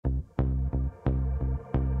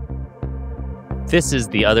This is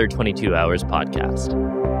the Other 22 Hours podcast.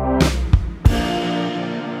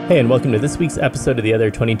 Hey, and welcome to this week's episode of the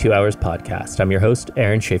Other 22 Hours podcast. I'm your host,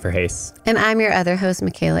 Aaron Shafer-Haiss. And I'm your other host,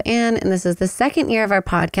 Michaela Anne, and this is the second year of our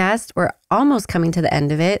podcast. We're almost coming to the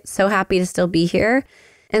end of it. So happy to still be here,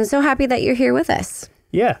 and so happy that you're here with us.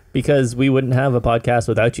 Yeah, because we wouldn't have a podcast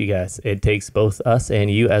without you guys. It takes both us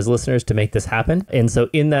and you as listeners to make this happen. And so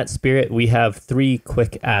in that spirit, we have 3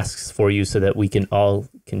 quick asks for you so that we can all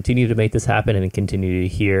continue to make this happen and continue to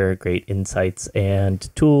hear great insights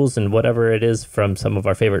and tools and whatever it is from some of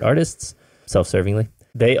our favorite artists, self-servingly.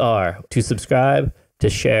 They are to subscribe, to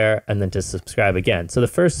share, and then to subscribe again. So the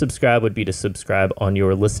first subscribe would be to subscribe on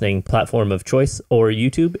your listening platform of choice or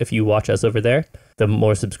YouTube if you watch us over there. The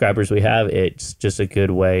more subscribers we have, it's just a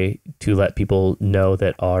good way to let people know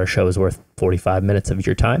that our show is worth 45 minutes of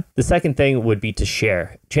your time. The second thing would be to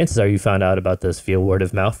share. Chances are you found out about this via word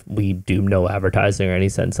of mouth. We do no advertising or any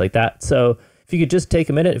sense like that. So if you could just take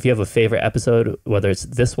a minute, if you have a favorite episode, whether it's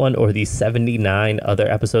this one or the 79 other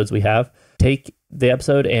episodes we have, take the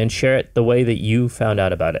episode and share it the way that you found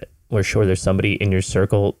out about it. We're sure there's somebody in your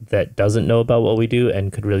circle that doesn't know about what we do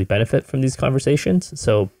and could really benefit from these conversations.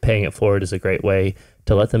 So paying it forward is a great way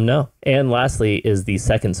to let them know. And lastly is the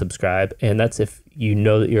second subscribe. And that's if you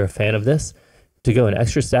know that you're a fan of this, to go an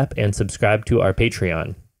extra step and subscribe to our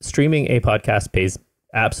Patreon. Streaming a podcast pays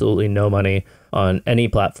absolutely no money on any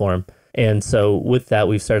platform. And so with that,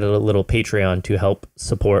 we've started a little Patreon to help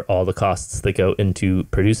support all the costs that go into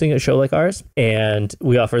producing a show like ours. And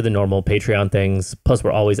we offer the normal Patreon things. Plus,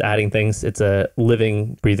 we're always adding things. It's a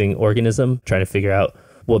living, breathing organism, trying to figure out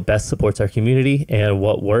what best supports our community and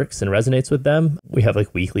what works and resonates with them. We have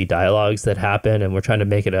like weekly dialogues that happen, and we're trying to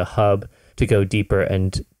make it a hub to go deeper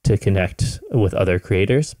and to connect with other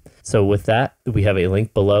creators. So with that, we have a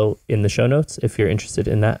link below in the show notes if you're interested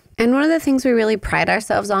in that. And one of the things we really pride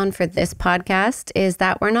ourselves on for this podcast is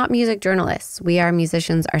that we're not music journalists. We are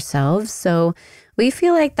musicians ourselves. So we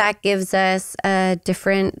feel like that gives us a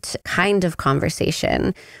different kind of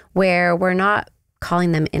conversation where we're not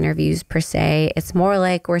calling them interviews per se. It's more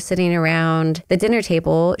like we're sitting around the dinner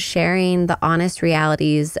table sharing the honest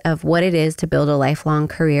realities of what it is to build a lifelong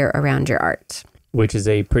career around your art. Which is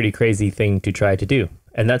a pretty crazy thing to try to do.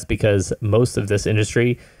 And that's because most of this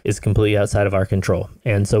industry is completely outside of our control.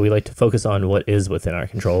 And so we like to focus on what is within our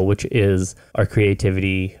control, which is our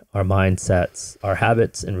creativity, our mindsets, our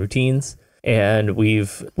habits and routines. And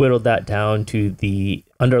we've whittled that down to the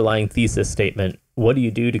underlying thesis statement. What do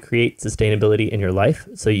you do to create sustainability in your life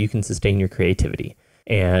so you can sustain your creativity?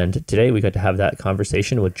 And today we got to have that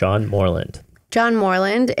conversation with John Moreland. John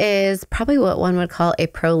Moreland is probably what one would call a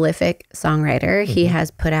prolific songwriter. He has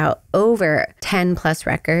put out over 10 plus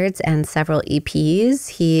records and several EPs.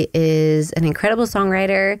 He is an incredible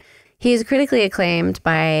songwriter. He is critically acclaimed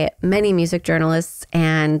by many music journalists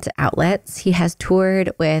and outlets. He has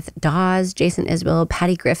toured with Dawes, Jason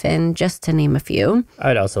Isbell, Griffin, just to name a few.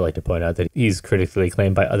 I'd also like to point out that he's critically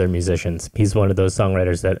acclaimed by other musicians. He's one of those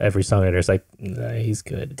songwriters that every songwriter is like, nah, he's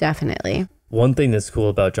good. Definitely. One thing that's cool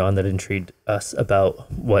about John that intrigued us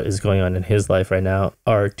about what is going on in his life right now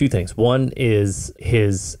are 2 things. One is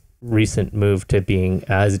his recent move to being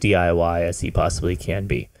as DIY as he possibly can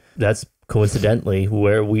be. That's coincidentally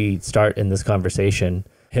where we start in this conversation.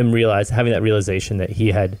 Having that realization that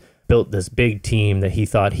he had built this big team that he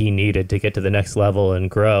thought he needed to get to the next level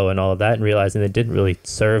and grow and all of that, and realizing it didn't really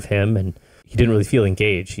serve him and he didn't really feel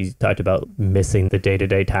engaged. He talked about missing the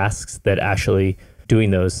day-to-day tasks that actually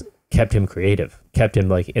doing those kept him creative, kept him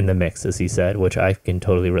like in the mix, as he said, which I can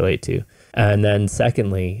totally relate to. And then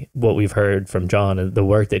secondly, what we've heard from John, the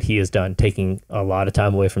work that he has done, taking a lot of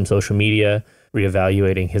time away from social media,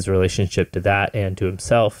 reevaluating his relationship to that and to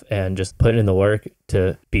himself, and just putting in the work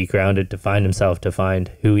to be grounded, to find himself, to find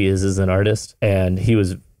who he is as an artist. And he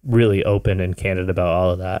was really open and candid about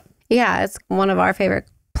all of that. Yeah, it's one of our favorite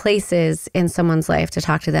places in someone's life to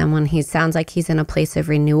talk to them when he sounds like he's in a place of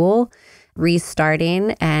renewal,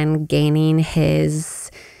 restarting and gaining his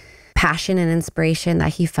passion and inspiration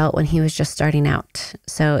that he felt when he was just starting out.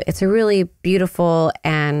 So it's a really beautiful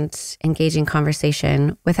and engaging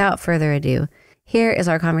conversation. Without further ado, here is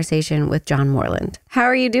our conversation with John Moreland. How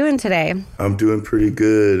are you doing today? I'm doing pretty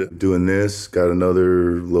good. Doing this, got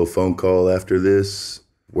another little phone call after this,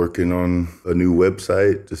 working on a new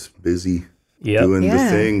website, just busy doing the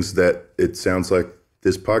things that it sounds like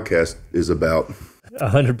this podcast is about.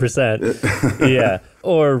 100%. Yeah.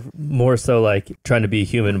 Or more so like trying to be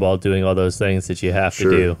human while doing all those things that you have to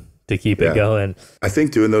do to keep it going. I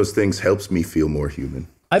think doing those things helps me feel more human.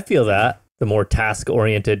 I feel that. The more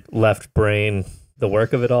task-oriented left brain, the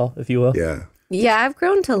work of it all, if you will. Yeah. Yeah, I've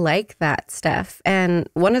grown to like that stuff. And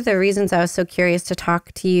one of the reasons I was so curious to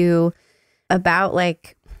talk to you about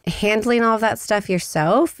like handling all of that stuff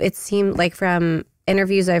yourself, it seemed like from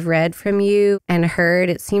interviews I've read from you and heard,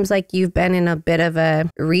 it seems like you've been in a bit of a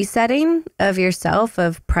resetting of yourself,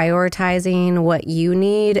 of prioritizing what you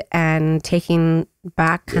need and taking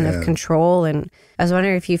back kind of control. And I was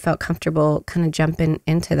wondering if you felt comfortable kind of jumping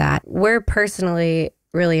into that. We're personally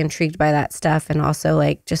really intrigued by that stuff, and also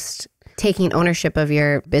like just taking ownership of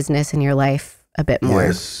your business and your life a bit more.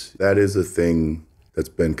 Yes, that is a thing that's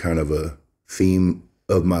been kind of a theme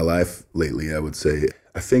of my life lately, I would say.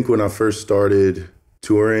 I think when I first started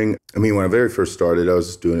touring, when I very first started, I was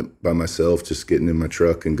just doing it by myself, just getting in my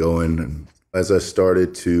truck and going. And as I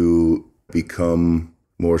started to become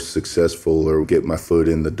more successful or get my foot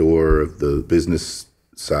in the door of the business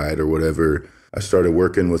side or whatever, I started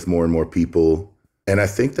working with more and more people. And I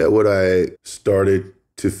think that what I started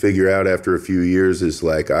to figure out after a few years is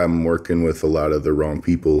like I'm working with a lot of the wrong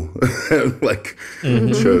people. Like,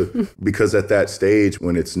 because at that stage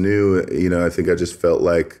when it's new, I think I just felt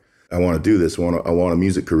like I want to do this. I want a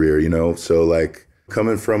music career, So like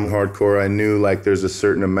coming from hardcore, I knew like there's a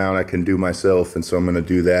certain amount I can do myself, and so I'm going to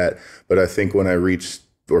do that. But I think when I reached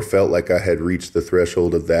or felt like I had reached the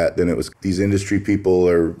threshold of that, then it was these industry people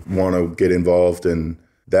want to get involved, and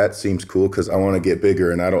that seems cool because I want to get bigger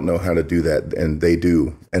and I don't know how to do that, and they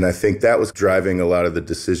do. And I think that was driving a lot of the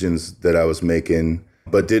decisions that I was making,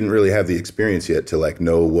 but didn't really have the experience yet to like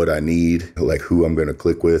know what I need, like who I'm going to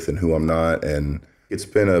click with and who I'm not. And it's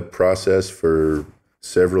been a process for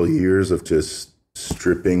several years of just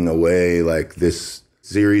stripping away like this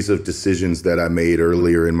series of decisions that I made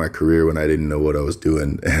earlier in my career when I didn't know what I was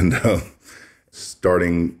doing, and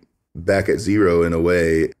starting back at zero in a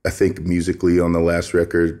way. I think musically on the last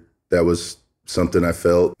record, that was something I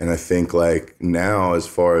felt. And I think like now, as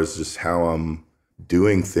far as just how I'm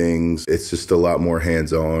doing things, it's just a lot more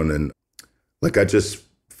hands-on. And like I just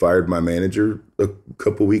fired my manager a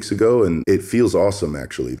couple weeks ago, and it feels awesome,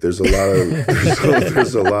 actually. There's a lot of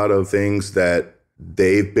there's a lot of things that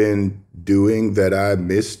they've been doing that I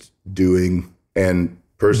missed doing, and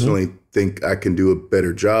personally think I can do a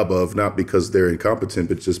better job of, not because they're incompetent,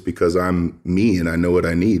 but just because I'm me and I know what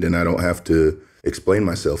I need and I don't have to explain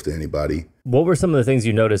myself to anybody. What were some of the things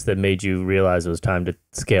you noticed that made you realize it was time to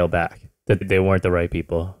scale back, that they weren't the right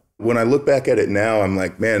people? When I look back at it now, I'm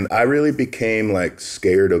like, man, I really became like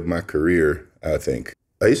scared of my career, I think.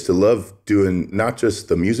 I used to love doing not just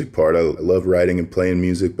the music part. I love writing and playing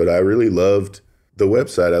music, but I really loved the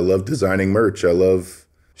website. I love designing merch. I love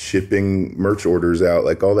shipping merch orders out,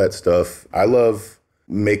 like all that stuff. I love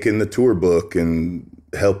making the tour book and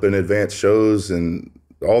helping advance shows and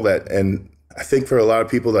all that. And I think for a lot of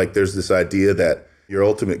people, like there's this idea that your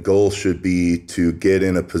ultimate goal should be to get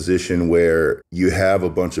in a position where you have a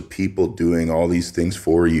bunch of people doing all these things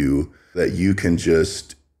for you, that you can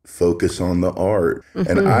just focus on the art.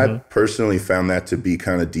 And I personally found that to be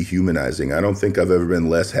kind of dehumanizing. I don't think I've ever been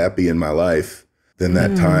less happy in my life than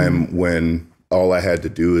that time when all I had to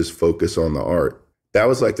do is focus on the art. That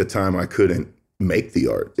was like the time I couldn't make the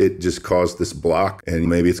art. It just caused this block, and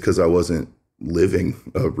maybe it's because I wasn't living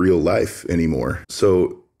a real life anymore.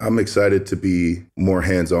 So I'm excited to be more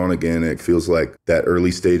hands-on again. It feels like that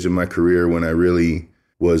early stage of my career when I really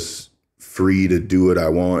was free to do what I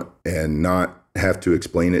want and not have to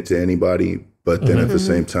explain it to anybody. But then at the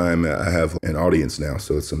same time, I have an audience now,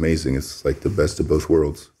 so it's amazing. It's like the best of both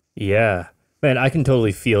worlds. Yeah. Man, I can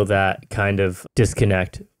totally feel that kind of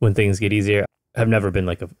disconnect when things get easier. I've never been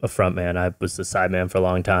like a front man. I was the side man for a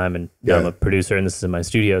long time, and now I'm a producer, and this is in my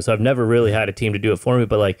studio. So I've never really had a team to do it for me.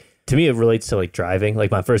 But like, to me, it relates to like driving.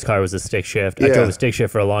 Like my first car was a stick shift. I drove a stick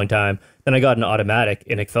shift for a long time. Then I got an automatic,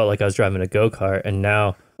 and it felt like I was driving a go-kart. And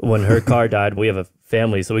now when her car died, we have a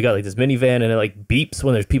family, so we got like this minivan, and it like beeps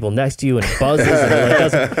when there's people next to you, and it buzzes, and it like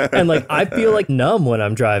doesn't, and like I feel like numb when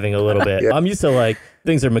I'm driving a little bit. I'm used to like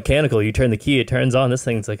things are mechanical. You turn the key, it turns on. This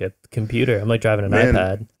thing's like a computer. I'm like driving an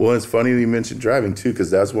iPad. Well, it's funny you mentioned driving too, because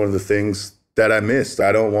that's one of the things that I missed.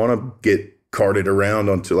 I don't want to get carted around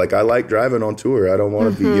on tour. Like I like driving on tour. I don't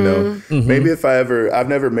want to be, maybe if I've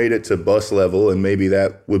never made it to bus level, and maybe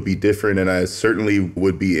that would be different. And I certainly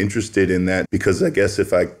would be interested in that, because I guess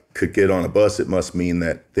if I could get on a bus, it must mean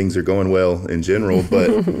that things are going well in general.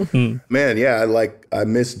 But man, yeah, I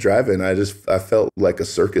miss driving. I felt like a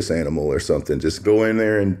circus animal or something. Just go in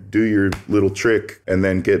there and do your little trick and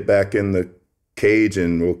then get back in the cage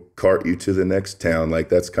and we'll cart you to the next town. Like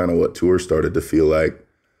that's kind of what tour started to feel like.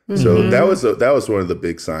 So that was one of the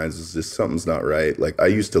big signs, is just something's not right. Like I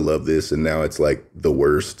used to love this, and now it's like the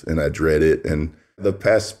worst, and I dread it. And the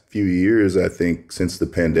past few years, I think since the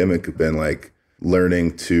pandemic, have been like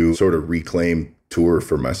learning to sort of reclaim tour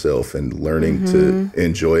for myself and learning to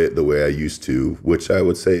enjoy it the way I used to, which I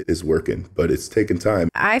would say is working, but it's taken time.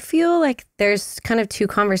 I feel like there's kind of two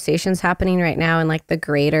conversations happening right now in like the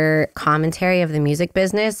greater commentary of the music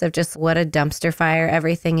business of just what a dumpster fire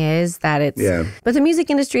everything is, that it's, but the music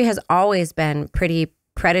industry has always been pretty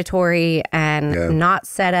predatory and not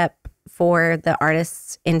set up for the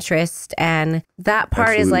artist's interest. And that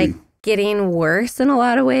part is like getting worse in a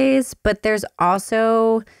lot of ways, but there's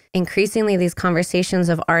also increasingly these conversations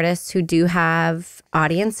of artists who do have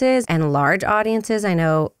audiences and large audiences. I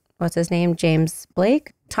know, what's his name? James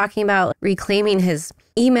Blake, talking about reclaiming his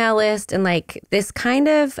email list and like this kind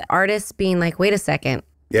of artists being like, wait a second,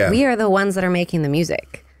 we are the ones that are making the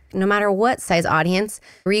music. No matter what size audience,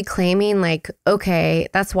 reclaiming like, okay,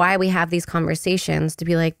 that's why we have these conversations to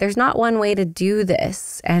be like, there's not one way to do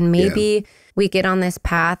this. And maybe we get on this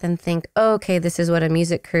path and think, oh, okay, this is what a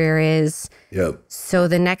music career is. So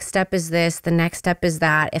the next step is this, the next step is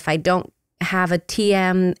that. If I don't have a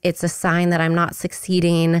TM, it's a sign that I'm not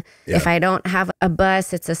succeeding. If I don't have a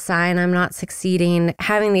bus, it's a sign I'm not succeeding.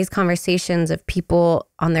 Having these conversations of people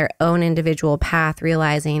on their own individual path,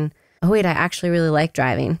 realizing, oh, wait, I actually really like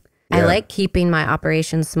driving. I like keeping my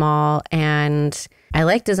operations small, and I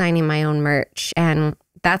like designing my own merch. And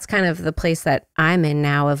that's kind of the place that I'm in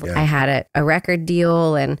now of I had a record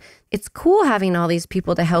deal, and it's cool having all these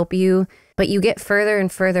people to help you, but you get further and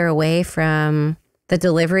further away from the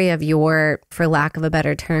delivery of your, for lack of a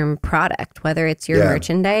better term, product, whether it's your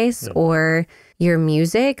merchandise or your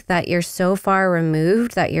music, that you're so far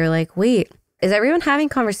removed that you're like, wait, is everyone having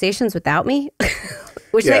conversations without me?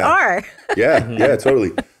 Which they are.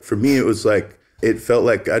 Totally. For me, it was like, it felt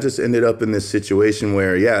like I just ended up in this situation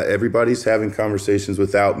where, everybody's having conversations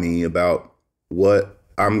without me about what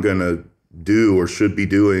I'm going to do or should be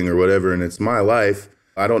doing or whatever. And it's my life.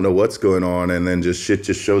 I don't know what's going on. And then shit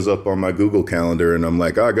just shows up on my Google Calendar. And I'm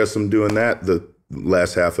like, oh, I guess I'm doing that the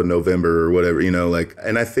last half of November or whatever,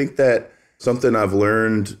 and I think that something I've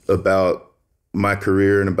learned about my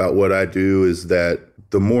career and about what I do is that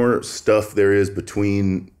the more stuff there is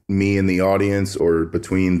between me and the audience, or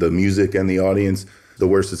between the music and the audience, the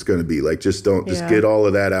worse it's going to be. Like, just get all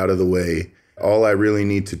of that out of the way. All I really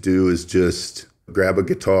need to do is just grab a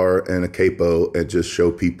guitar and a capo and just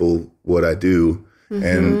show people what I do.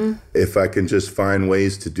 And if I can just find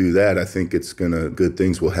ways to do that, I think good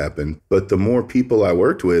things will happen. But the more people I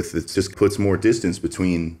worked with, it just puts more distance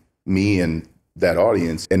between me and that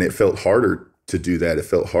audience. And it felt harder to do that. It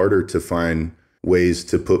felt harder to find ways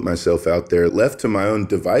to put myself out there. Left to my own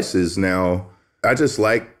devices now, I just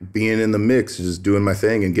like being in the mix, just doing my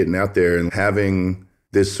thing and getting out there and having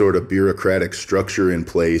this sort of bureaucratic structure in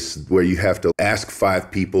place where you have to ask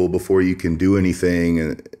 5 people before you can do anything.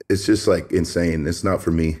 And it's just like insane. It's not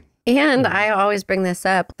for me. And I always bring this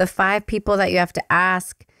up, the 5 people that you have to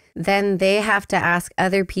ask, then they have to ask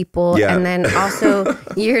other people. And then also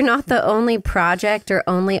you're not the only project or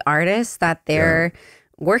only artist that they're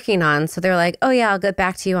working on. So they're like, oh yeah, I'll get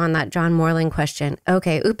back to you on that John Moreland question.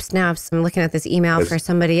 Okay, oops, now I'm looking at this email for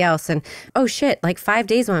somebody else, and oh shit, like 5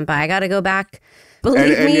 days went by. I got to go back.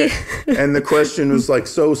 Believe me. And the question was like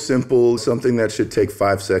so simple, something that should take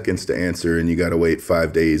 5 seconds to answer, and you got to wait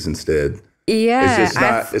 5 days instead. It's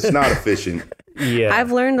just it's not efficient.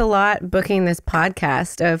 I've learned a lot booking this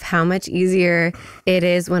podcast of how much easier it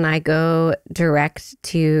is when I go direct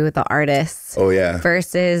to the artists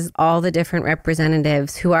versus all the different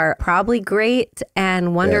representatives who are probably great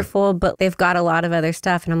and wonderful, but they've got a lot of other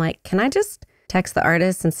stuff. And I'm like, can I just text the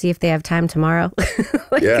artists and see if they have time tomorrow?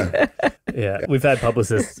 We've had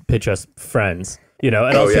publicists pitch us friends, and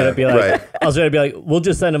I'll try to be like, we'll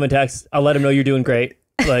just send them a text. I'll let them know you're doing great.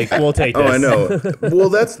 Like, we'll take this. Oh, I know. Well,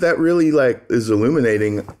 that really like is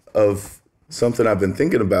illuminating of something I've been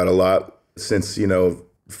thinking about a lot since,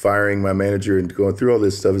 firing my manager and going through all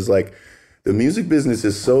this stuff. Is like, the music business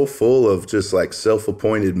is so full of just like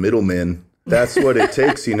self-appointed middlemen. That's what it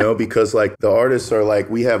takes, because like the artists are like,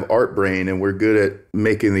 we have art brain and we're good at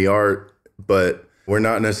making the art, but we're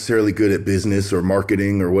not necessarily good at business or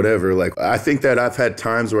marketing or whatever. Like, I think that I've had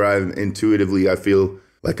times where I feel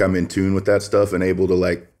like I'm in tune with that stuff and able to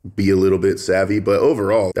like be a little bit savvy. But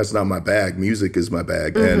overall, that's not my bag. Music is my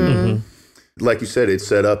bag. And like you said, it's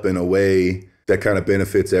set up in a way that kind of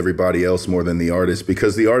benefits everybody else more than the artist,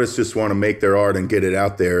 because the artists just want to make their art and get it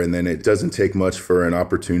out there. And then it doesn't take much for an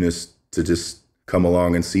opportunist to just come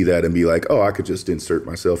along and see that and be like, oh, I could just insert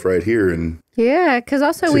myself right here. And because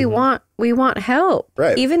also we want help.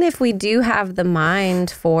 Right. Even if we do have the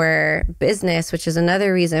mind for business, which is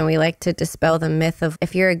another reason we like to dispel the myth of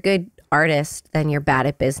if you're a good artist, then you're bad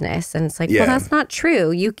at business. And it's like, well, that's not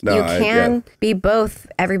true. You can be both.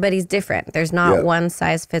 Everybody's different. There's not one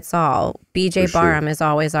size fits all. BJ Barham is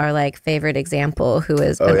always our like favorite example, who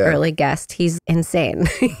is an early guest. He's insane.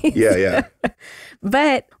 Yeah.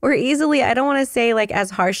 But we're easily, I don't want to say like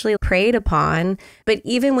as harshly preyed upon, but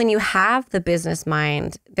even when you have the business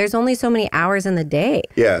mind, there's only so many hours in the day.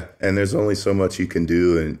 Yeah. And there's only so much you can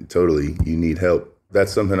do, and totally you need help.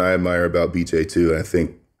 That's something I admire about BJ too. I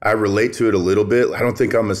think I relate to it a little bit. I don't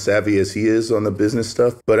think I'm as savvy as he is on the business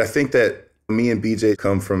stuff, but I think that me and BJ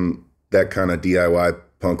come from that kind of DIY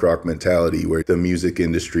punk rock mentality where the music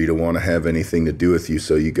industry don't want to have anything to do with you,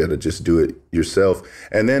 so you got to just do it yourself.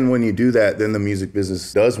 And then when you do that, then the music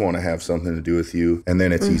business does want to have something to do with you, and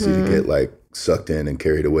then it's easy to get like sucked in and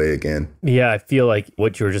carried away again. Yeah, I feel like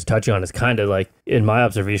what you were just touching on is kind of like, in my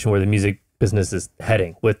observation, where the music business is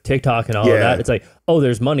heading with TikTok and all of that. It's like, oh,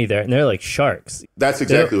 there's money there, and they're like sharks. That's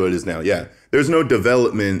exactly what it is now. Yeah, there's no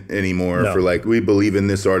development anymore for like, we believe in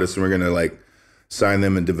this artist and we're gonna like sign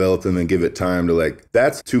them and develop them and give it time to like,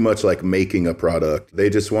 that's too much like making a product. They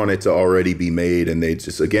just want it to already be made, and they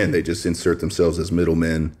just insert themselves as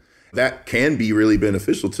middlemen. That can be really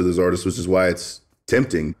beneficial to those artists, which is why it's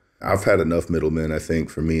tempting. I've had enough middlemen, I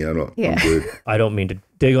think, for me. I'm good. I don't mean to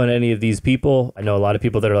dig on any of these people. I know a lot of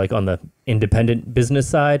people that are like on the independent business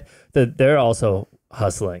side, that they're also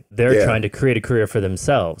hustling. They're trying to create a career for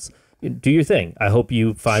themselves. Do your thing. I hope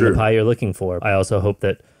you find the pie you're looking for. I also hope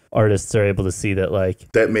that artists are able to see that,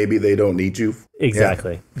 like, that maybe they don't need you.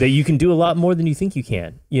 Exactly. That you can do a lot more than you think you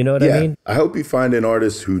can. You know what I mean? I hope you find an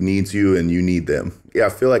artist who needs you and you need them. Yeah, I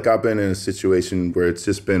feel like I've been in a situation where it's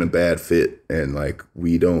just been a bad fit, and like,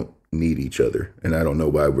 we don't need each other. And I don't know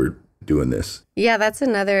why we're doing this. Yeah, that's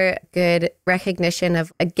another good recognition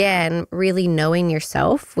of, again, really knowing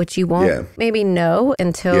yourself, which you won't maybe know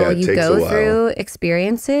until you go through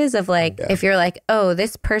experiences of like, if you're like, oh,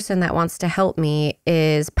 this person that wants to help me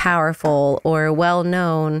is powerful or well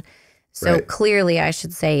known, so clearly I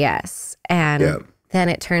should say yes. And then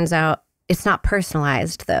it turns out it's not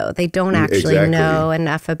personalized, though. They don't actually know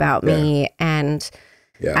enough about me. And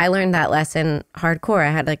I learned that lesson hardcore.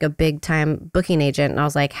 I had like a big time booking agent, and I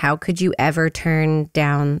was like, how could you ever turn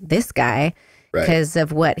down this guy because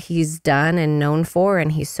of what he's done and known for,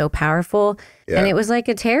 and he's so powerful. And it was like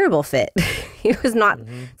a terrible fit. He was not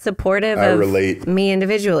supportive of me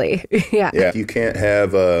individually. You can't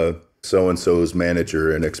have so-and-so's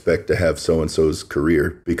manager and expect to have so-and-so's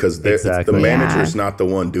career, because the manager's not the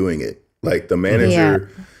one doing it. Like, the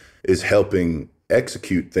manager is helping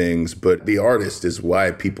execute things, but the artist is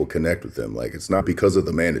why people connect with them. Like, it's not because of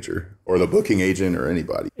the manager or the booking agent or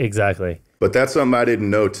anybody. Exactly. But that's something I didn't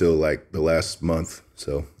know till like the last month.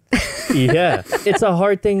 So it's a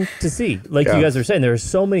hard thing to see. Like you guys are saying, there are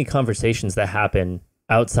so many conversations that happen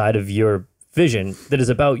outside of your vision that is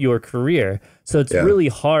about your career. So it's really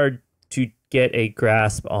hard to get a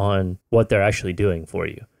grasp on what they're actually doing for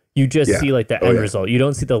you. You just see like the end result. You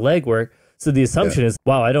don't see the legwork. So the assumption is,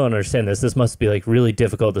 wow, I don't understand this. This must be like really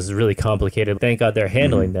difficult. This is really complicated. Thank God they're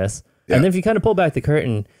handling this. And then if you kind of pull back the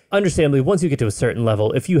curtain, understandably, once you get to a certain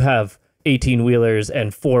level, if you have 18-wheelers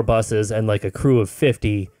and 4 buses and like a crew of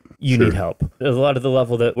 50, you need help. There's a lot of the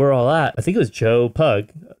level that we're all at. I think it was Joe Pug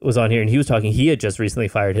was on here, and he was talking. He had just recently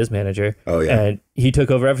fired his manager. And he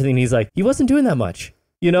took over everything. And he's like, he wasn't doing that much.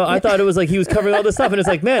 You know, I thought it was like he was covering all this stuff, and it's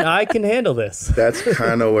like, man, I can handle this. That's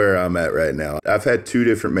kind of where I'm at right now. I've had 2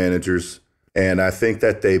 different managers, and I think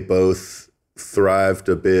that they both thrived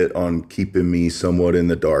a bit on keeping me somewhat in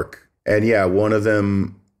the dark. And one of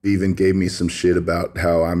them even gave me some shit about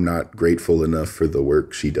how I'm not grateful enough for the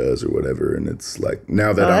work she does or whatever. And it's like,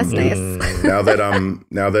 now that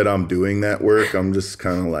I'm doing that work, I'm just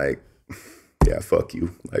kind of like, fuck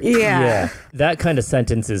you. Like, that kind of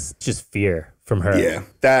sentence is just fear from her. Yeah,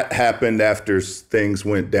 that happened after things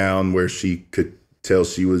went down where she could tell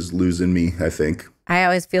she was losing me, I think. I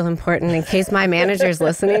always feel important in case my manager's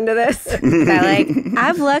listening to this. That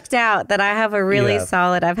I've lucked out that I have a really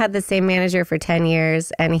solid, I've had the same manager for 10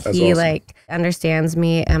 years, and he like understands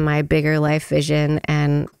me and my bigger life vision,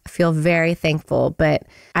 and I feel very thankful. But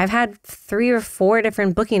I've had 3 or 4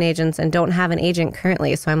 different booking agents and don't have an agent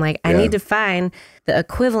currently. So I'm like, I need to find the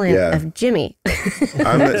equivalent of Jimmy.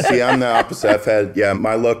 I'm the opposite. I've had,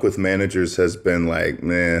 my luck with managers has been like,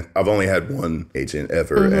 I've only had 1 agent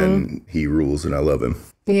ever, and he rules, and I love him.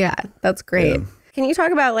 Yeah, that's great. Yeah. Can you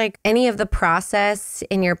talk about like any of the process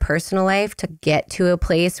in your personal life to get to a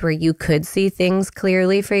place where you could see things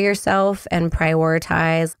clearly for yourself and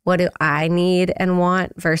prioritize what do I need and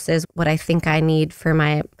want versus what I think I need for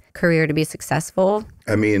my career to be successful?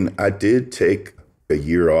 I mean, I did take a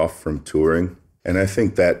year off from touring, And I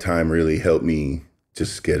think that time really helped me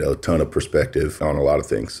just get a ton of perspective on a lot of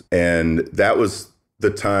things. And that was the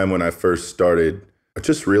time when I first started, I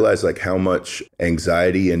just realized like how much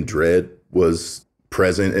anxiety and dread was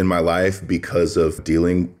present in my life because of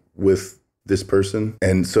dealing with this person.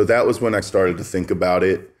 And so that was when I started to think about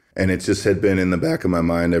it. And it just had been in the back of my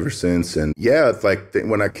mind ever since. And yeah, it's like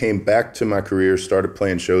when I came back to my career, started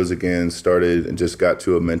playing shows again, started and just got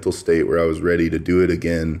to a mental state where I was ready to do it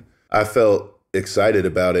again, I felt excited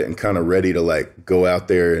about it and kind of ready to like go out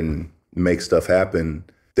there and make stuff happen.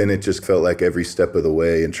 Then it just felt like every step of the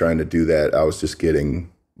way and trying to do that, I was just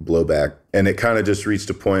getting blowback. And it kind of just reached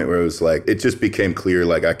a point where it was like, it just became clear,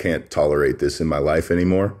 like I can't tolerate this in my life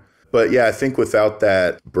anymore. But yeah, I think without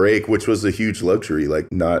that break, which was a huge luxury, like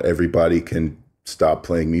not everybody can stop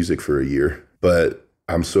playing music for a year. But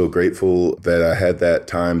I'm so grateful that I had that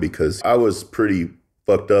time because I was pretty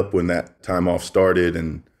fucked up when that time off started.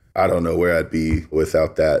 And I don't know where I'd be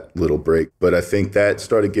without that little break. But I think that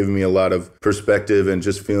started giving me a lot of perspective and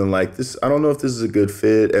just feeling like this, I don't know if this is a good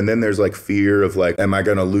fit. And then there's like fear of like, am I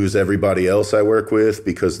going to lose everybody else I work with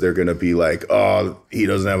because they're going to be like, oh, he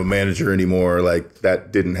doesn't have a manager anymore. Like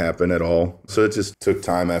that didn't happen at all. So it just took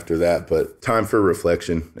time after that. But time for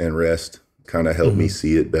reflection and rest kind of helped me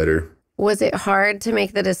see it better. Was it hard to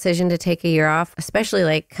make the decision to take a year off, especially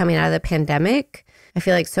like coming out of the pandemic? I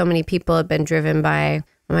feel like so many people have been driven by,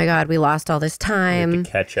 oh my God, we lost all this time. We have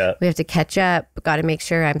to catch up. We have to catch up. Got to make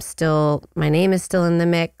sure my name is still in the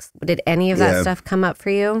mix. Did any of that stuff come up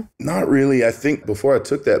for you? Not really. I think before I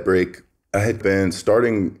took that break, I had been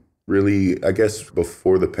starting really, I guess,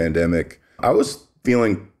 before the pandemic. I was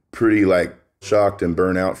feeling pretty like shocked and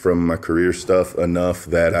burnt out from my career stuff enough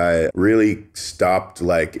that I really stopped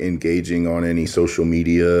like engaging on any social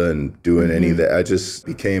media and doing any of that. I just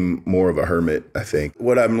became more of a hermit, I think.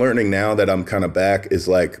 What I'm learning now that I'm kind of back is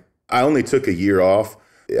like, I only took a year off.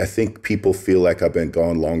 I think people feel like I've been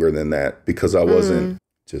gone longer than that because I wasn't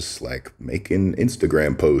just like making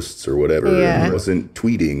Instagram posts or whatever. And I wasn't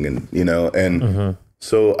tweeting and,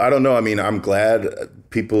 so I don't know. I mean, I'm glad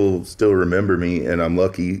people still remember me and I'm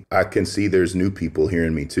lucky. I can see there's new people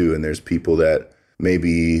hearing me too. And there's people that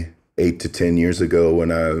maybe 8 to 10 years ago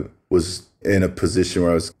when I was in a position where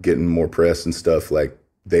I was getting more press and stuff, like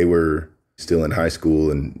they were still in high school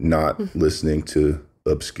and not listening to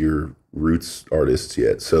obscure roots artists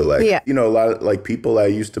yet. So like, a lot of like people I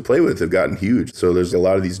used to play with have gotten huge. So there's a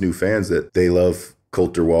lot of these new fans that they love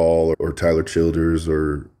Colter Wall or Tyler Childers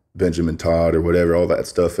or Benjamin Todd or whatever, all that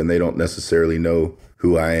stuff. And they don't necessarily know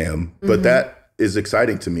who I am. But that is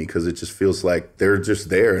exciting to me because it just feels like they're just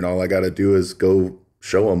there and all I got to do is go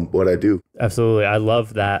show them what I do. Absolutely. I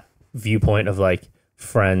love that viewpoint of like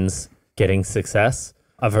friends getting success.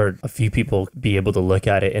 I've heard a few people be able to look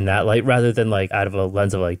at it in that light rather than like out of a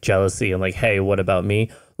lens of like jealousy and like, hey, what about me?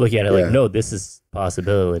 Looking at it like, no, this is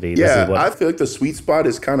possibility. Yeah, I feel like the sweet spot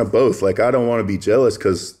is kind of both. Like, I don't want to be jealous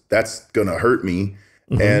because that's going to hurt me.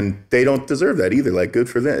 And they don't deserve that either. Like, good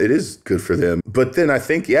for them. It is good for them. But then I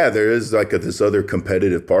think, there is like this other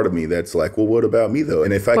competitive part of me that's like, well, what about me though?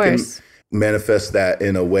 And if I can manifest that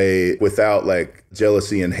in a way without like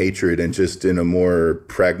jealousy and hatred and just in a more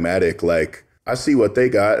pragmatic, like, I see what they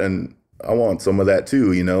got and I want some of that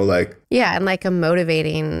too, like. Yeah, and like a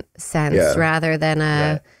motivating sense rather than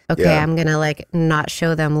I'm going to like not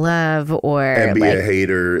show them love or. And be like, a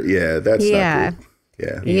hater. Yeah, that's not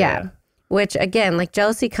good. Yeah. Which again, like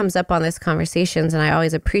jealousy comes up on these conversations and I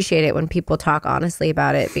always appreciate it when people talk honestly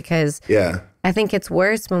about it because I think it's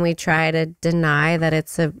worse when we try to deny that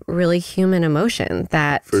it's a really human emotion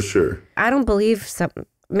that. For sure. I don't believe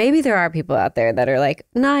maybe there are people out there that are like,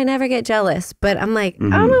 no, I never get jealous. But I'm like,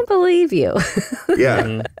 I don't believe you.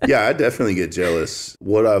 Yeah, I definitely get jealous.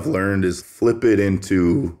 What I've learned is flip it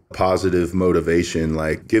into positive motivation.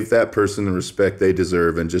 Like give that person the respect they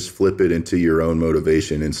deserve and just flip it into your own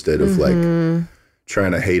motivation instead of like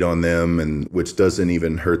trying to hate on them, and which doesn't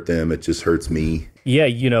even hurt them. It just hurts me. Yeah,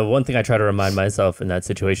 one thing I try to remind myself in that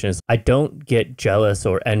situation is I don't get jealous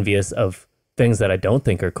or envious of things that I don't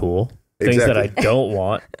think are cool. Things that I don't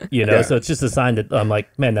want, so it's just a sign that I'm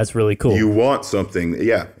like, man, that's really cool. You want something.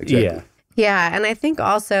 Yeah, exactly. Yeah. And I think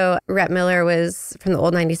also Rhett Miller was from the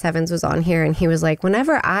old 97s was on here and he was like,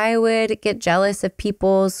 whenever I would get jealous of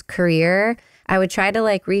people's career, I would try to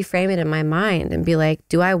like reframe it in my mind and be like,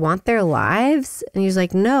 do I want their lives? And he was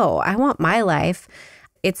like, no, I want my life.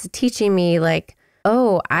 It's teaching me like,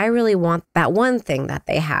 oh, I really want that one thing that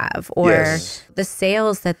they have or the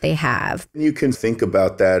sales that they have. You can think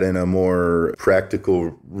about that in a more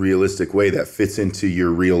practical, realistic way that fits into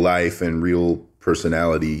your real life and real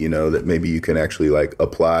personality, that maybe you can actually like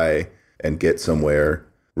apply and get somewhere.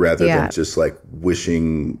 rather than just like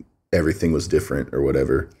wishing everything was different or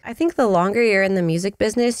whatever. I think the longer you're in the music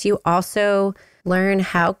business, you also learn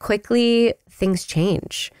how quickly things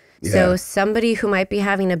change. Yeah. So somebody who might be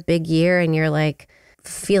having a big year and you're like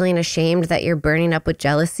feeling ashamed that you're burning up with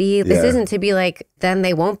jealousy, this isn't to be like, then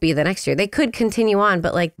they won't be the next year. They could continue on,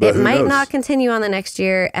 but like it might not continue on the next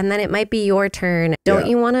year, and then it might be your turn. Don't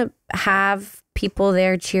you want to have people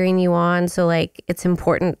there cheering you on? So like it's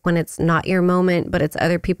important when it's not your moment, but it's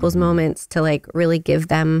other people's moments, to like really give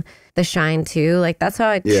them the shine too. Like that's how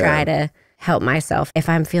I try to help myself. If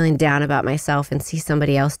I'm feeling down about myself and see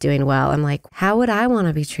somebody else doing well, I'm like, how would I want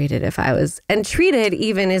to be treated if I was? And treated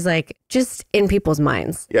even is like just in people's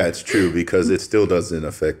minds. Yeah, it's true, because it still doesn't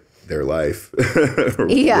affect their life.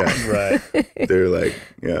 Right. They're like,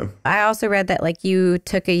 I also read that like you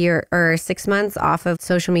took a year or 6 months off of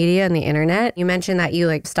social media and the internet. You mentioned that you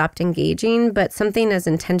like stopped engaging, but something as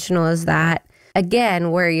intentional as that, again,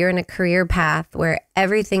 where you're in a career path where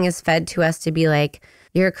everything is fed to us to be like,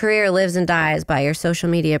 your career lives and dies by your social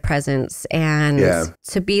media presence. And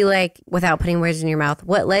to be like, without putting words in your mouth,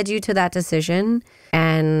 what led you to that decision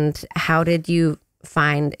and how did you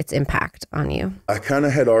find its impact on you? I kind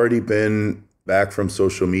of had already been back from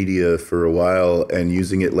social media for a while and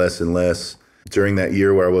using it less and less. During that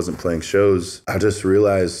year where I wasn't playing shows, I just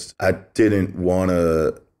realized I didn't want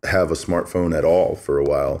to have a smartphone at all for a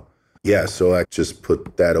while. Yeah, so I just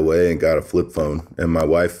put that away and got a flip phone, and my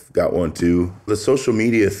wife got one too. The social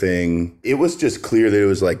media thing, it was just clear that it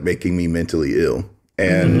was like making me mentally ill.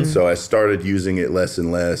 And so I started using it less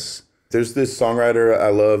and less. There's this songwriter I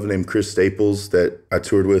love named Chris Staples that I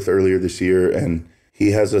toured with earlier this year, and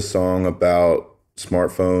he has a song about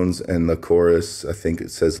smartphones, and the chorus, I think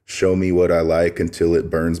it says, "Show me what I like until it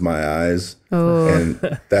burns my eyes."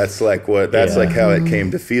 And that's like like how it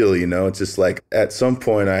came to feel, you know? It's just like at some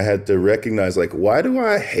point I had to recognize, like, why do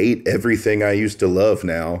I hate everything I used to love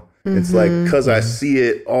now? It's like, because I see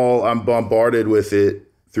it all, I'm bombarded with it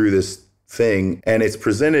through this thing, and it's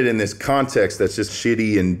presented in this context that's just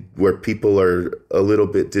shitty and where people are a little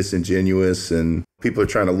bit disingenuous and people are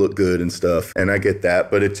trying to look good and stuff. And I get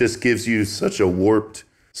that, but it just gives you such a warped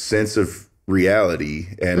sense of reality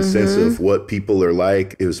and sense of what people are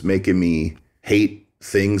like. It was making me hate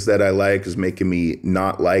things that I like. It was making me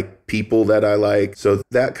not like people that I like. So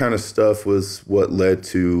that kind of stuff was what led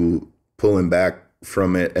to pulling back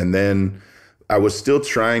from it. And then I was still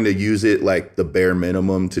trying to use it like the bare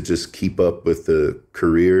minimum to just keep up with the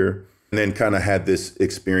career. And then kind of had this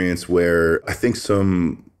experience where I think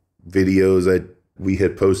some videos we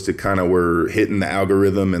had posted kind of were hitting the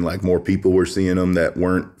algorithm, and like more people were seeing them that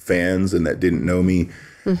weren't fans and that didn't know me.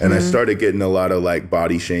 And I started getting a lot of like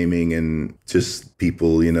body shaming and just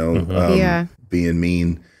people, you know, being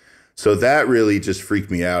mean. So that really just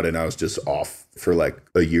freaked me out, and I was just off for like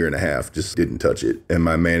a year and a half, just didn't touch it. And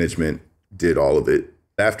my management did all of it.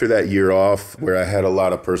 After that year off where I had a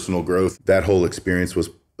lot of personal growth, that whole experience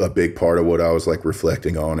was a big part of what I was like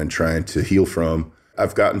reflecting on and trying to heal from.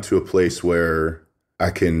 I've gotten to a place where I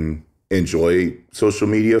can enjoy social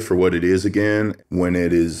media for what it is again. When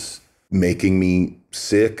it is making me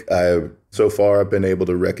sick, so far I've been able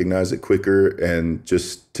to recognize it quicker and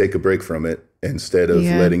just take a break from it instead of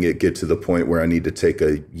letting it get to the point where I need to take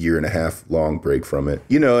a year and a half long break from it.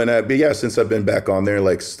 You know, and since I've been back on there,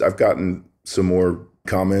 like I've gotten some more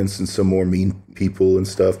comments and some more mean people and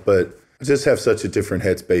stuff, but I just have such a different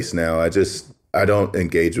headspace now. I don't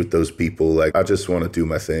engage with those people. Like, I just want to do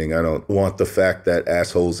my thing. I don't want the fact that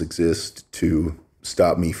assholes exist to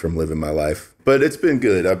stop me from living my life. But it's been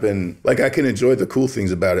good. I can enjoy the cool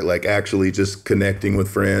things about it, like actually just connecting with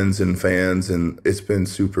friends and fans, and it's been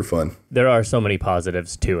super fun. There are so many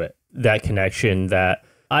positives to it. That connection that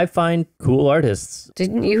I find cool artists.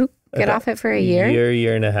 Didn't you get off it for a year?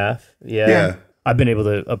 Year and a half. Yeah. I've been able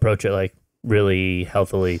to approach it like really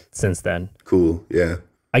healthily since then. Cool. Yeah.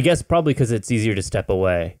 I guess probably because it's easier to step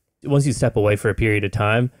away. Once you step away for a period of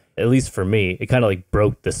time, at least for me, it kind of like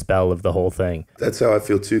broke the spell of the whole thing. That's how I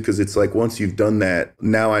feel too, because it's like once you've done that,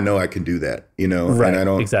 now I know I can do that, you know? Right, and I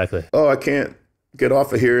don't, exactly. Oh, I can't get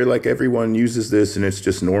off of here. Like everyone uses this and it's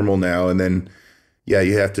just normal now. And then,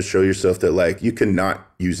 you have to show yourself that like you can not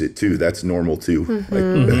use it too. That's normal too.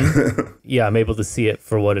 Yeah, I'm able to see it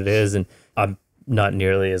for what it is. And I'm not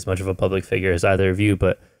nearly as much of a public figure as either of you,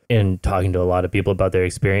 but in talking to a lot of people about their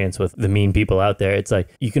experience with the mean people out there, it's like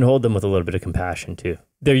you can hold them with a little bit of compassion too.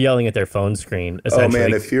 They're yelling at their phone screen, essentially. Oh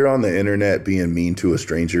man, if you're on the internet being mean to a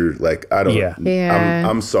stranger, like I don't,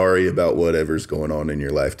 I'm sorry about whatever's going on in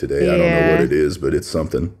your life today. I don't know what it is, but it's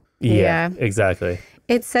something. Yeah, exactly.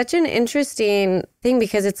 It's such an interesting thing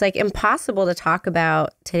because it's like impossible to talk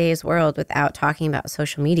about today's world without talking about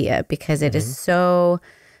social media because it is so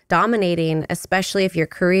dominating, especially if your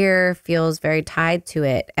career feels very tied to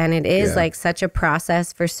it. And it is like such a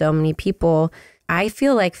process for so many people. I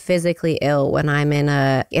feel like physically ill when I'm in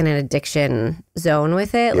an addiction zone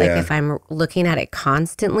with it. Like if I'm looking at it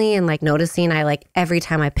constantly and like noticing every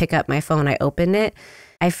time I pick up my phone, I open it,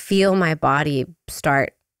 I feel my body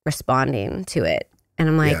start responding to it. And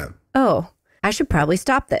I'm like, oh, I should probably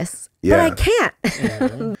stop this. But I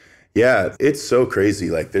can't. Yeah, it's so crazy.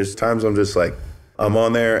 Like there's times I'm just like, I'm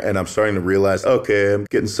on there and I'm starting to realize, okay, I'm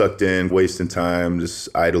getting sucked in, wasting time, just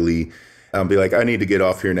idly. I'll be like, I need to get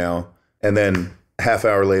off here now. And then half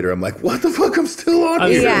hour later, I'm like, what the fuck? I'm still on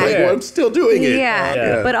here. Like, well, I'm still doing it.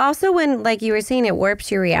 Yeah. But also when, like you were saying, it warps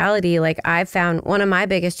your reality. Like I've found one of my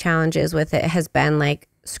biggest challenges with it has been like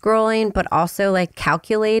scrolling, but also like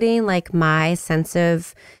calculating like my sense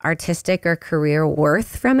of artistic or career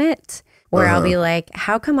worth from it. Where I'll be like,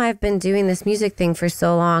 how come I've been doing this music thing for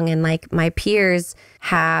so long and like my peers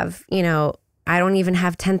have, you know, I don't even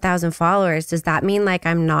have 10,000 followers. Does that mean like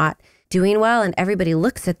I'm not doing well? And everybody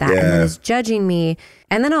looks at that and then is judging me.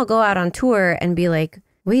 And then I'll go out on tour and be like,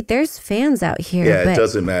 wait, there's fans out here. Yeah, it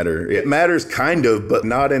doesn't matter. It matters kind of, but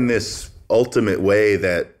not in this ultimate way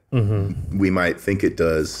that we might think it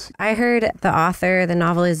does. I heard the author, the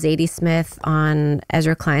novelist Zadie Smith on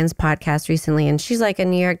Ezra Klein's podcast recently, and she's like a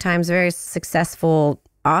New York Times very successful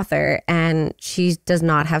author, and she does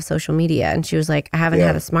not have social media. And she was like, I haven't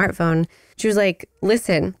had a smartphone. She was like,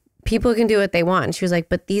 listen, people can do what they want. And she was like,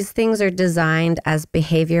 but these things are designed as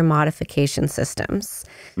behavior modification systems.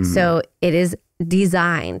 So it is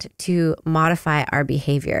designed to modify our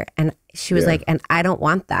behavior. And she was like, and I don't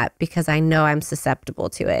want that because I know I'm susceptible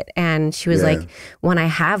to it. And she was like, when I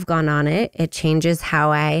have gone on it, it changes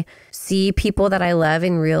how I see people that I love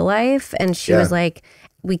in real life. And she was like,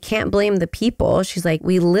 we can't blame the people. She's like,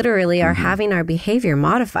 we literally are having our behavior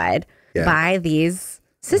modified by these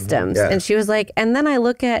systems. And she was like, and then I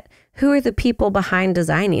look at who are the people behind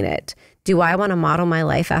designing it. Do I want to model my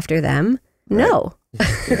life after them? No.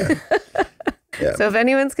 So if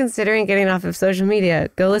anyone's considering getting off of social media,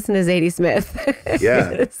 go listen to Zadie Smith.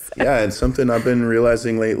 And something I've been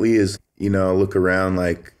realizing lately is, you know, look around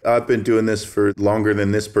like, I've been doing this for longer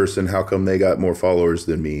than this person. How come they got more followers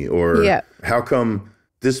than me? Or how come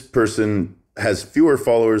this person has fewer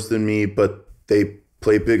followers than me, but they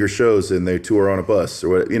play bigger shows and they tour on a bus or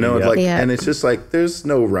what, you know, and it's just like, there's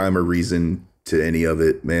no rhyme or reason to any of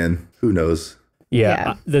it, man. Who knows?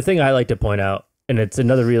 The thing I like to point out, and it's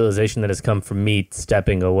another realization that has come from me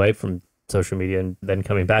stepping away from social media and then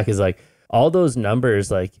coming back, is like all those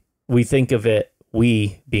numbers, like we think of it,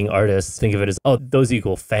 we being artists think of it as, oh, those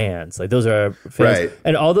equal fans. Like those are our fans.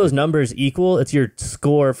 And all those numbers equal, it's your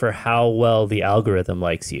score for how well the algorithm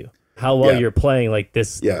likes you. How well you're playing like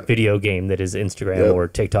this video game that is Instagram or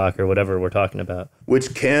TikTok or whatever we're talking about.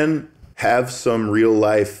 Which can have some real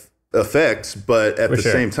life effects, but at the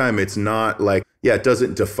same time, it's not like, it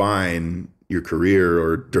doesn't define your career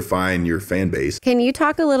or define your fan base. Can you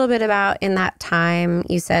talk a little bit about in that time,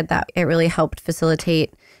 you said that it really helped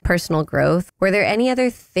facilitate personal growth. Were there any other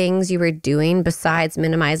things you were doing besides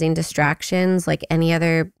minimizing distractions, like any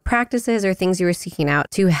other practices or things you were seeking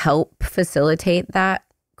out to help facilitate that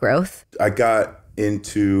growth? I got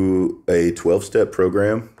into a 12-step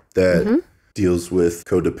program that deals with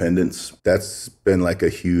codependence. That's been like a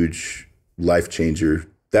huge life changer.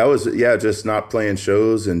 That was, just not playing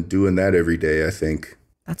shows and doing that every day, I think.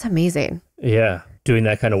 That's amazing. Yeah. Doing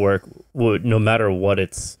that kind of work, no matter what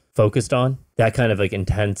it's focused on, that kind of like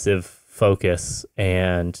intensive focus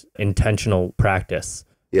and intentional practice.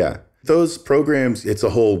 Yeah. Those programs, it's a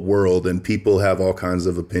whole world and people have all kinds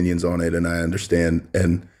of opinions on it. And I understand.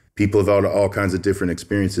 And people have all kinds of different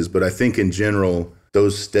experiences. But I think in general,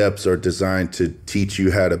 those steps are designed to teach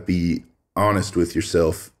you how to be honest with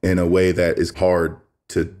yourself in a way that is hard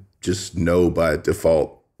to just know by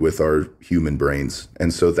default with our human brains.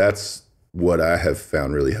 And so that's what I have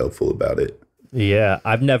found really helpful about it. Yeah,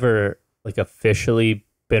 I've never like officially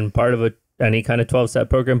been part of any kind of 12-step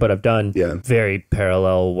program, but I've done very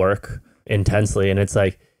parallel work intensely. And it's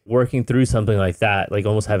like working through something like that, like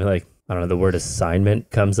almost having like, I don't know, the word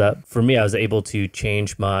assignment comes up. For me, I was able to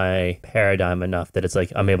change my paradigm enough that it's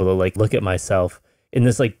like I'm able to like look at myself in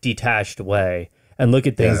this like detached way and look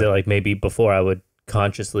at things that like maybe before I would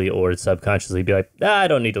consciously or subconsciously be like, I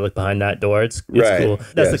don't need to look behind that door. It's cool.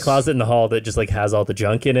 That's the closet in the hall that just like has all the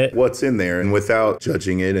junk in it. What's in there, and without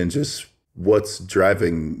judging it, and just what's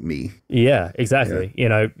driving me. Yeah, exactly. You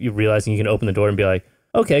know, you realizing you can open the door and be like,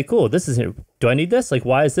 okay, cool. This is, do I need this? Like,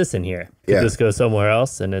 why is this in here? Could this go somewhere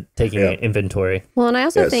else? And taking an inventory. Well, and I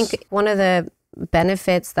also think one of the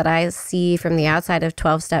benefits that I see from the outside of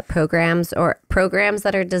 12-step programs or programs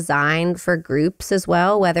that are designed for groups as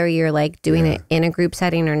well, whether you're like doing it in a group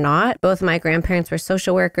setting or not. Both my grandparents were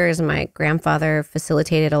social workers and my grandfather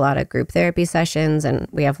facilitated a lot of group therapy sessions. And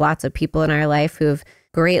we have lots of people in our life who have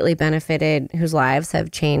greatly benefited, whose lives have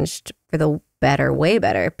changed for the better, way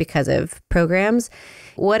better because of programs.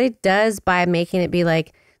 What it does by making it be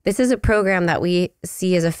like, this is a program that we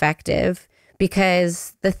see as effective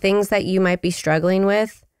because the things that you might be struggling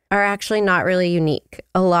with are actually not really unique.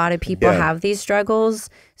 A lot of people have these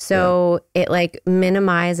struggles. So it like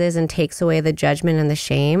minimizes and takes away the judgment and the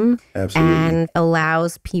shame. Absolutely. And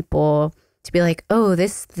allows people to be like, oh,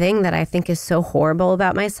 this thing that I think is so horrible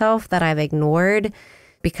about myself that I've ignored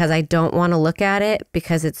because I don't want to look at it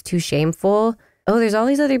because it's too shameful. Oh, there's all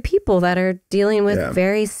these other people that are dealing with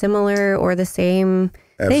very similar or the same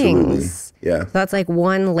things. Yeah. So that's like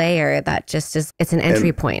one layer that just is, it's an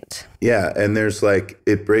entry point. Yeah. And there's like,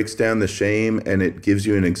 it breaks down the shame and it gives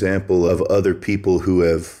you an example of other people who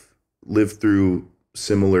have lived through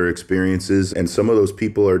similar experiences. And some of those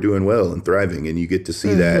people are doing well and thriving. And you get to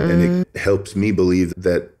see that. And it helps me believe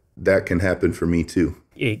that that can happen for me too.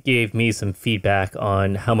 It gave me some feedback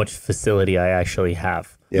on how much facility I actually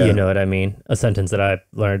have. Yeah. You know what I mean? A sentence that I've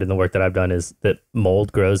learned in the work that I've done is that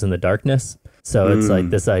mold grows in the darkness. So it's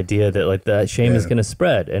like this idea that like that shame is going to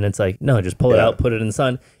spread. And it's like, no, just pull it out, put it in the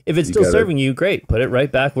sun. If it's still serving you, great. Put it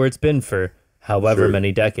right back where it's been for however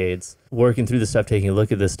many decades. Working through the stuff, taking a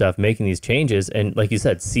look at this stuff, making these changes. And like you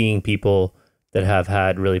said, seeing people that have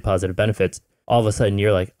had really positive benefits, all of a sudden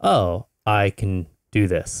you're like, oh, I can do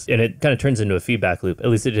this. And it kind of turns into a feedback loop.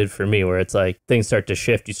 At least it did for me, where it's like things start to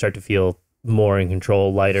shift. You start to feel more in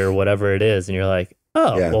control, lighter, whatever it is. And you're like,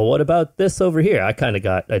 oh, well, what about this over here? I kind of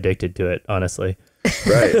got addicted to it, honestly.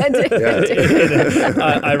 Right.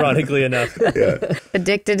 Ironically enough.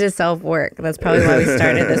 Addicted to self-work. That's probably why we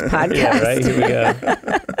started this podcast. Yeah, right? Here we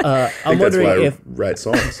go. I'm wondering if... write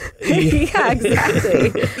songs. Yeah,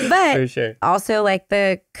 exactly. But for sure. Also like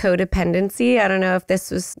the codependency. I don't know if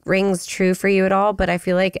this rings true for you at all, but I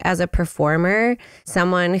feel like as a performer,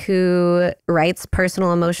 someone who writes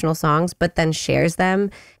personal emotional songs, but then shares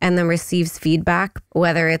them and then receives feedback,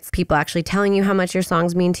 whether it's people actually telling you how much your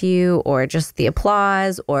songs mean to you or just the applause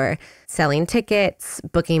or selling tickets,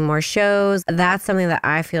 booking more shows. That's something that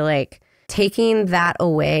I feel like taking that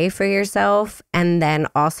away for yourself and then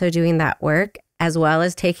also doing that work, as well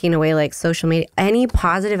as taking away like social media, any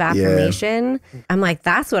positive affirmation. I'm like,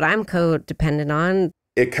 that's what I'm codependent on.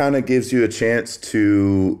 It kind of gives you a chance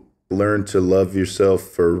to learn to love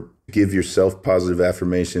yourself or give yourself positive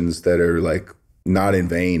affirmations that are like not in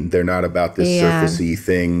vain. They're not about this surfacey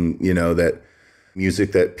thing, you know, that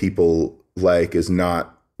music that people like is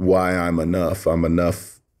not why I'm enough. I'm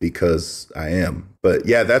enough because I am. But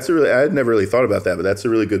yeah, I had never really thought about that, but that's a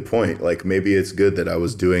really good point. Like maybe it's good that I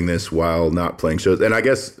was doing this while not playing shows. And I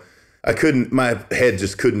guess my head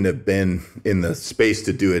just couldn't have been in the space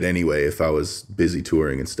to do it anyway if I was busy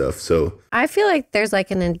touring and stuff. So I feel like there's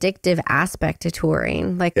like an addictive aspect to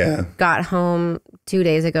touring. Like got home 2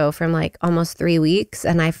 days ago from like almost 3 weeks.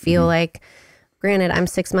 And I feel like, granted, I'm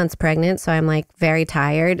 6 months pregnant, so I'm like very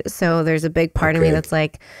tired. So there's a big part of me that's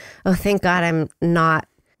like, oh, thank God I'm not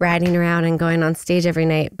riding around and going on stage every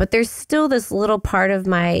night. But there's still this little part of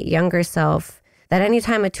my younger self that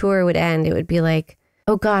anytime a tour would end, it would be like,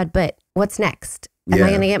 oh God, but what's next? Am I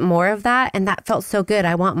going to get more of that? And that felt so good.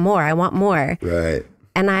 I want more. I want more. Right.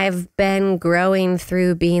 And I've been growing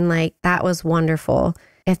through being like, that was wonderful.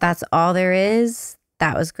 If that's all there is,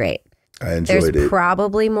 that was great. I enjoyed it. There's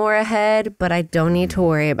probably more ahead, but I don't need to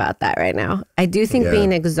worry about that right now. I do think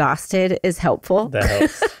being exhausted is helpful. That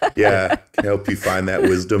helps. Can help you find that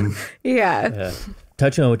wisdom. Yeah.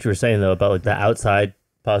 Touching on what you were saying, though, about like the outside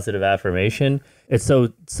positive affirmation, it's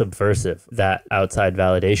so subversive, that outside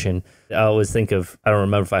validation. I always think of, I don't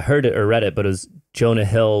remember if I heard it or read it, but it was Jonah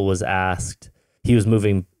Hill was asked, he was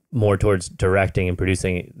moving more towards directing and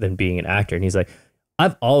producing than being an actor. And he's like,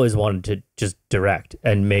 I've always wanted to just direct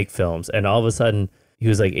and make films. And all of a sudden, he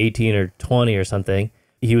was like 18 or 20 or something.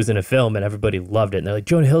 He was in a film and everybody loved it. And they're like,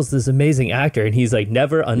 Jonah Hill's this amazing actor. And he's like,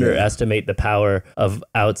 never underestimate the power of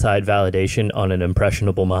outside validation on an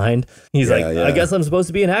impressionable mind. He's I guess I'm supposed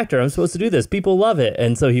to be an actor. I'm supposed to do this. People love it.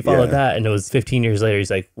 And so he followed that. And it was 15 years later.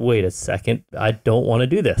 He's like, wait a second. I don't want to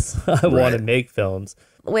do this. I want to make films.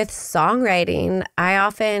 With songwriting, I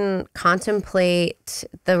often contemplate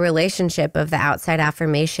the relationship of the outside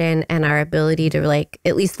affirmation and our ability to like,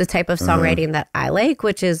 at least the type of songwriting that I like,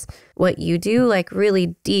 which is what you do, like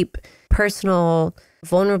really deep, personal,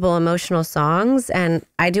 vulnerable, emotional songs. And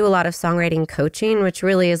I do a lot of songwriting coaching, which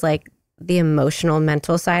really is like the emotional,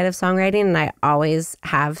 mental side of songwriting. And I always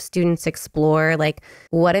have students explore, like,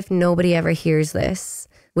 what if nobody ever hears this?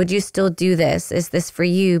 Would you still do this? Is this for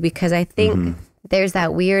you? Because I think there's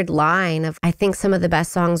that weird line of, I think some of the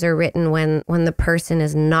best songs are written when the person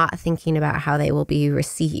is not thinking about how they will be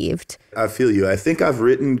received. I feel you. I think I've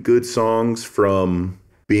written good songs from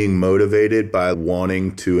being motivated by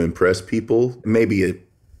wanting to impress people, maybe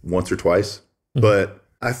once or twice. But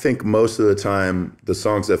I think most of the time, the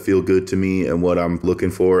songs that feel good to me and what I'm looking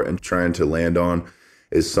for and trying to land on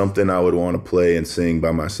is something I would want to play and sing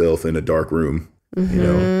by myself in a dark room, you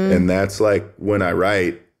know? And that's like, when I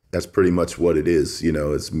write, that's pretty much what it is. You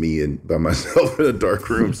know, it's me and by myself in a dark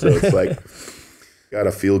room. So it's like,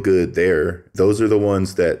 gotta feel good there. Those are the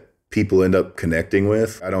ones that people end up connecting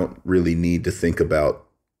with. I don't really need to think about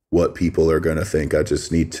what people are going to think. I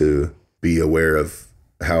just need to be aware of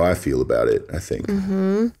how I feel about it, I think.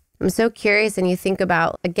 I'm so curious. And you think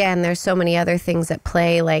about, again, there's so many other things at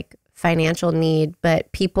play, like financial need,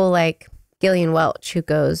 but people like Gillian Welch, who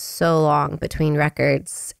goes so long between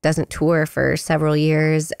records, doesn't tour for several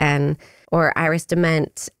years, or Iris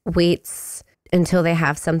DeMent waits until they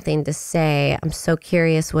have something to say. I'm so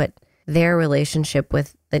curious what their relationship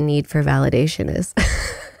with the need for validation is.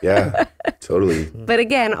 Yeah, totally. But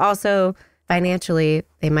again, also financially,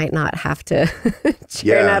 they might not have to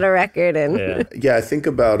churn out a record. And yeah, I think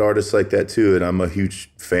about artists like that too. And I'm a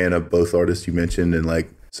huge fan of both artists you mentioned. And like,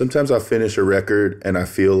 sometimes I'll finish a record and I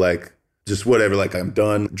feel like just whatever, like I'm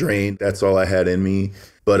done, drained. That's all I had in me.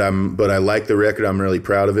 But I like the record. I'm really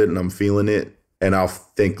proud of it and I'm feeling it. And I'll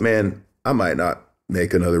think, man, I might not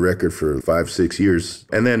make another record for 5-6 years.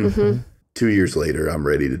 And then 2 years later, I'm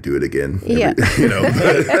ready to do it again. You know,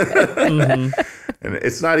 and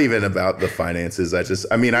it's not even about the finances.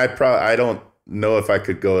 I don't know if I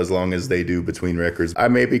could go as long as they do between records. I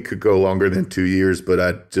maybe could go longer than 2 years, but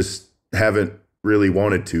I just haven't really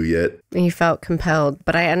wanted to yet. And you felt compelled,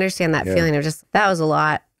 but I understand that feeling of just, that was a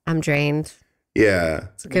lot. I'm drained. Yeah.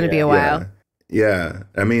 It's going to be a while. Yeah.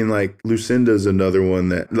 I mean, like Lucinda's another one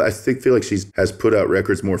that I feel like has put out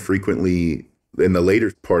records more frequently in the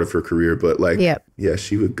later part of her career, but like, yeah,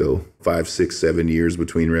 she would go 5, 6, 7 years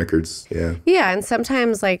between records. Yeah. Yeah. And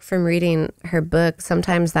sometimes like from reading her book,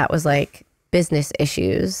 sometimes that was like business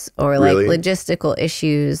issues or like logistical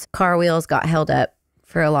issues. Car wheels got held up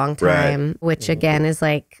for a long time, which again is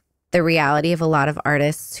like the reality of a lot of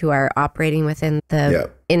artists who are operating within the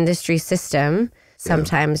industry system.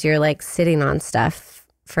 Sometimes you're like sitting on stuff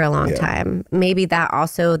for a long time. Maybe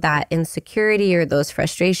that insecurity or those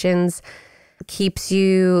frustrations keeps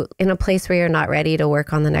you in a place where you're not ready to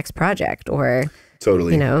work on the next project or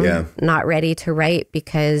not ready to write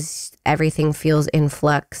because everything feels in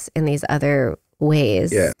flux in these other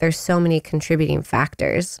ways. There's so many contributing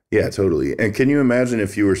factors. Yeah, totally. And can you imagine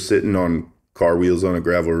if you were sitting on car wheels on a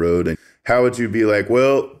gravel road, and how would you be like,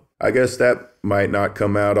 well, I guess that might not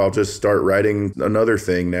come out. I'll just start writing another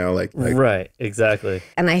thing now. Like right, exactly.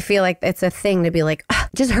 And I feel like it's a thing to be like,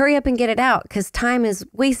 just hurry up and get it out because time is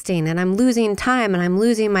wasting and I'm losing time and I'm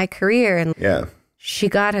losing my career. And she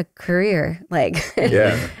got a career. Like,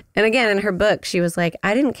 and again, in her book, she was like,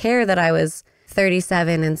 I didn't care that I was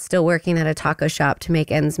 37 and still working at a taco shop to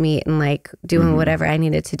make ends meet and like doing whatever I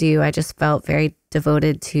needed to do. I just felt very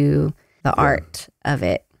devoted to the art of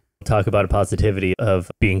it. Talk about a positivity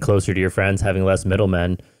of being closer to your friends, having less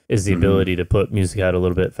middlemen is the ability to put music out a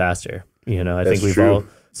little bit faster. You know, I think we've all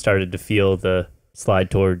started to feel the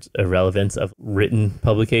slide towards irrelevance of written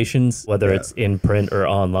publications, whether it's in print or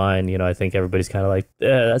online. You know, I think everybody's kind of like,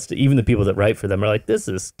 even the people that write for them are like, this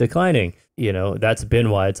is declining. You know, that's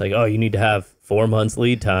been why it's like, oh, you need to have 4 months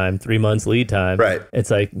lead time, 3 months lead time. Right. It's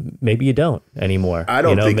like, maybe you don't anymore. I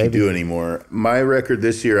don't think you do anymore. My record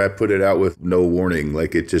this year, I put it out with no warning.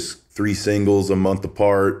 Like it just 3 singles a month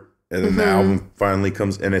apart. And then the album finally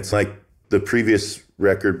comes. And it's like the previous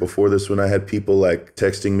record before this one, I had people like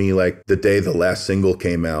texting me like the day the last single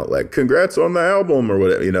came out, like congrats on the album or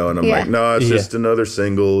whatever, you know, and I'm like, no, it's just another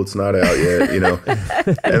single. It's not out yet, you know.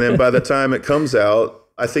 And then by the time it comes out,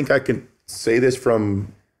 I think I can say this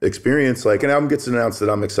from experience, like an album gets announced that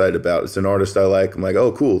I'm excited about. It's an artist I like. I'm like,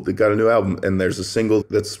 oh, cool. They got a new album. And there's a single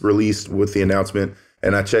that's released with the announcement.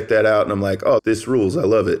 And I check that out and I'm like, oh, this rules. I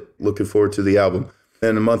love it. Looking forward to the album.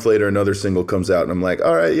 And a month later, another single comes out and I'm like,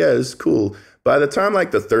 all right, yeah, it's cool. By the time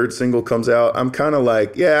like the third single comes out, I'm kind of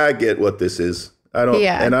like, yeah, I get what this is. I don't,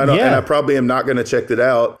 and I probably am not going to check it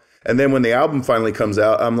out. And then when the album finally comes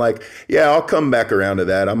out, I'm like, yeah, I'll come back around to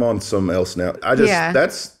that. I'm on something else now.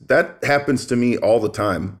 That happens to me all the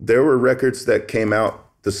time. There were records that came out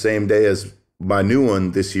the same day as my new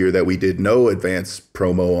one this year that we did no advance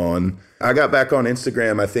promo on. I got back on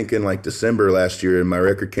Instagram, I think in like December last year, and my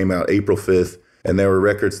record came out April 5th. And there were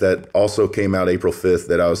records that also came out April 5th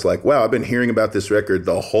that I was like, wow, I've been hearing about this record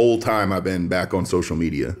the whole time I've been back on social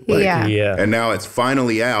media. Like, yeah. And now it's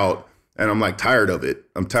finally out, and I'm like tired of it.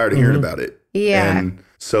 I'm tired of hearing about it. Yeah. And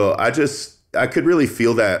so I could really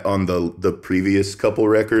feel that on the previous couple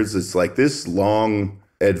records. It's like this long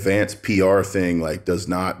advanced PR thing like does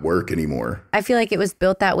not work anymore. I feel like it was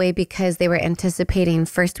built that way because they were anticipating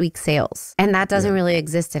first week sales, and that doesn't really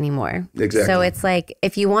exist anymore. Exactly. So it's like,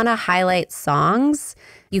 if you want to highlight songs,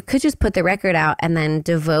 you could just put the record out and then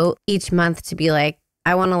devote each month to be like,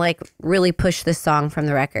 I want to like really push this song from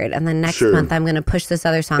the record. And then next month I'm going to push this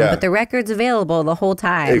other song, but the record's available the whole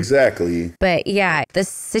time. Exactly. But yeah, the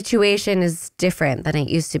situation is different than it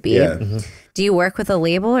used to be. Yeah. Do you work with a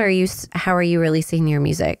label, or how are you releasing your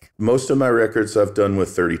music? Most of my records I've done with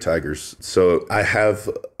 30 Tigers. So I have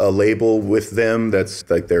a label with them that's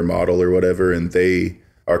like their model or whatever, and they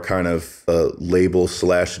are kind of a label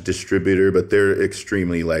 / distributor, but they're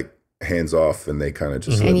extremely like hands off, and they kind of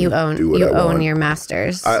just and you own your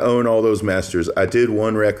masters. I own all those masters. I did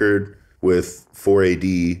one record with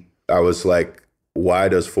 4AD. I was like, why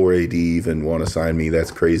does 4AD even want to sign me?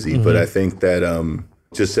 That's crazy. But I think that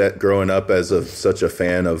just that growing up as such a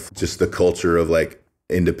fan of just the culture of like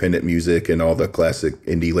independent music and all the classic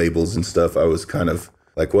indie labels and stuff, I was kind of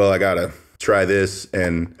like, well, I gotta try this.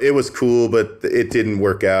 And it was cool, but it didn't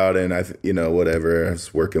work out. And whatever, I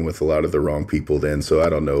was working with a lot of the wrong people then. So I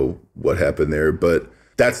don't know what happened there, but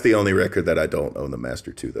that's the only record that I don't own the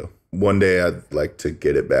master to, though. One day I'd like to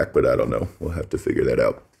get it back, but I don't know. We'll have to figure that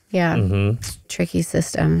out. Yeah. Tricky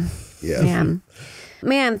system. Yeah.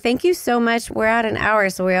 Man, thank you so much. We're at an hour,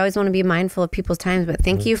 so we always want to be mindful of people's times, but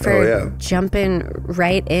thank you for jumping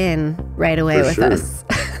right in right away with us.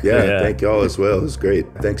 Yeah, thank y'all as well. It was great.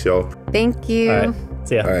 Thanks, y'all. Thank you. All right.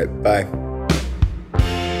 See ya. All right, bye.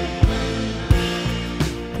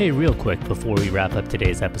 Hey, real quick before we wrap up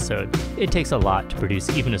today's episode, it takes a lot to produce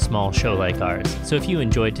even a small show like ours, so if you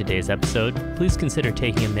enjoyed today's episode, please consider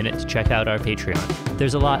taking a minute to check out our Patreon.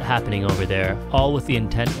 There's a lot happening over there, all with the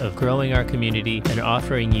intent of growing our community and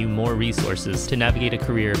offering you more resources to navigate a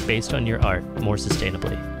career based on your art more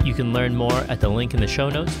sustainably. You can learn more at the link in the show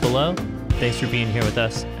notes below. Thanks for being here with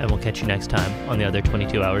us, and we'll catch you next time on the Other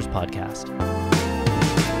 22 Hours podcast.